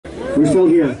We're still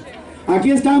here. Aquí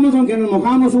estamos, aunque nos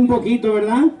mojamos un poquito,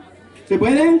 ¿verdad? ¿Se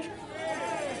puede?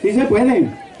 Sí se puede.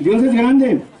 Dios es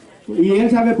grande. Y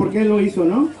Él sabe por qué lo hizo,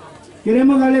 ¿no?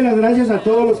 Queremos darle las gracias a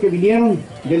todos los que vinieron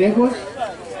de lejos,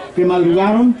 que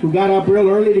madrugaron, who got up real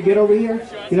early to get over here.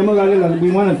 Queremos darle we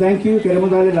want to thank you.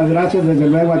 Queremos darle las gracias desde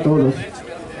luego a todos.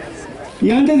 Y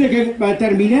antes de que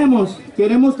terminemos,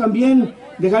 queremos también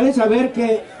dejarles saber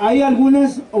que hay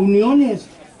algunas uniones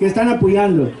que están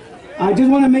apoyando. I just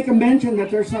want to make a mention that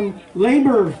there's some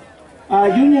labor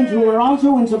unions who are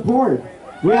also in support.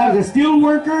 We have the steel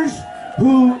workers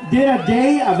who did a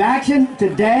day of action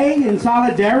today in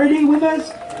solidarity with us,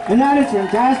 and that is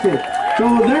fantastic.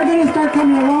 So they're going to start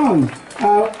coming along.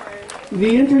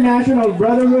 The International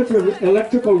Brotherhood of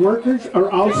Electrical Workers are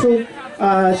also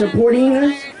supporting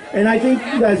us, and I think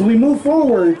as we move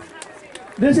forward,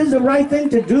 this is the right thing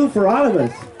to do for all of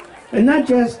us, and not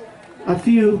just a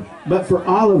few, but for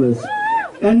all of us.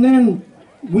 And then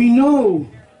we know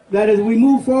that as we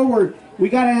move forward, we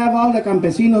got to have all the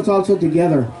campesinos also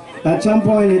together. At some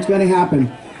point it's going to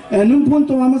happen. En un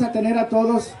punto vamos a tener a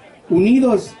todos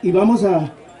unidos y vamos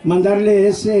a mandarle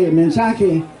ese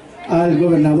mensaje al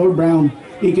gobernador Brown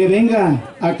y que venga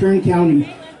a Kern County.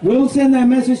 We'll send that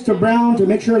message to Brown to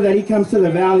make sure that he comes to the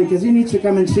valley, because he needs to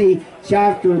come and see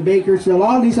Shafter, Bakersfield,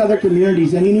 all these other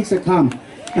communities, and he needs to come.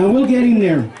 And we'll get him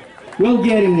there. We'll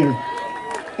get him there.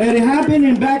 It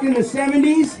happened back in the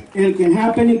 70s, and it can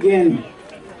happen again.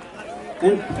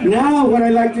 And now what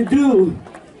I'd like to do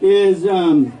is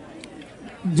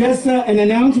just an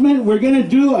announcement. We're going to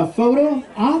do a photo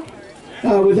op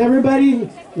with everybody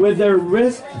with their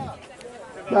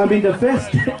the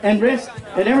fist and wrist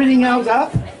and everything else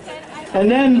up. And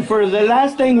then for the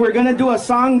last thing, we're going to do a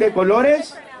song de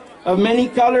colores, of many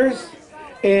colors.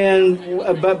 And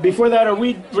but before that, are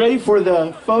we ready for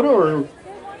the photo? Or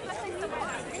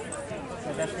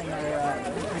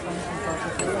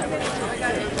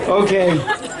okay.